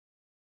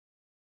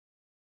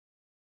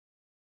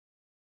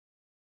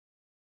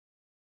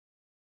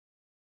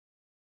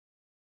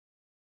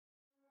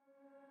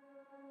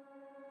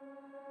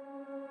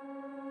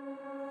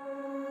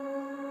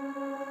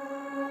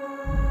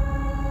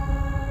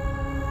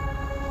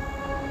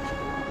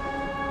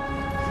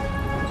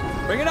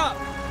Bring it up.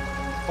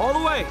 All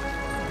the way.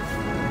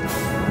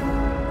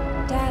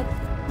 Dad,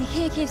 you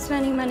can't keep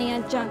spending money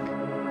on junk.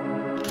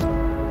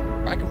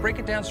 I can break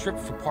it down, strip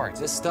it for parts.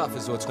 This stuff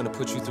is what's gonna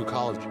put you through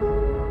college.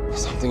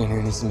 Something in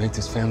here needs to make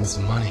this family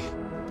some money.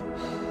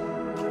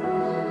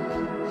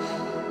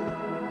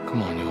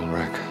 Come on, you old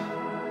wreck.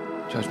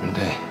 Judgment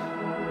Day.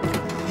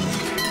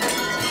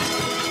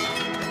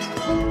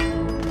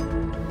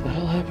 What the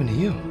hell happened to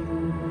you?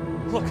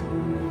 Look,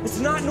 it's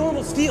not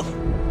normal steel.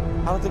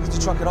 I don't think it's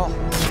a truck at all.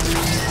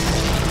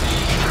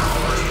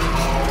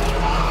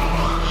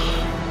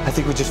 I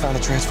think we just found a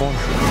transformer.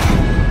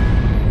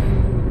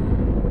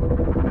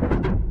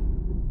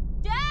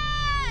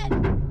 Dad!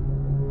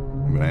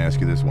 I'm gonna ask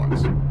you this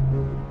once.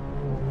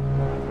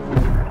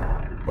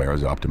 Where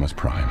is Optimus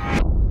Prime?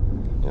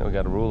 You know, we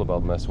got a rule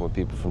about messing with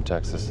people from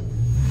Texas.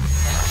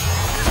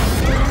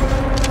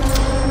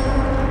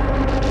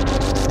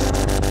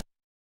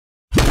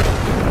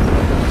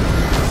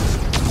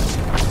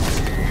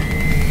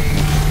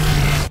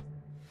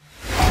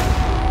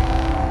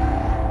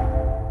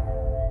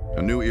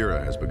 A new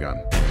era has begun.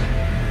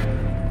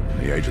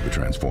 The age of the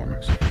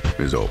Transformers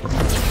is over.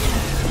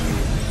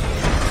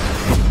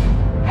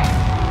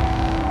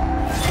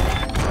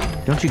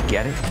 Don't you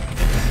get it?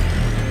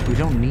 We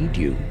don't need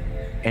you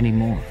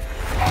anymore.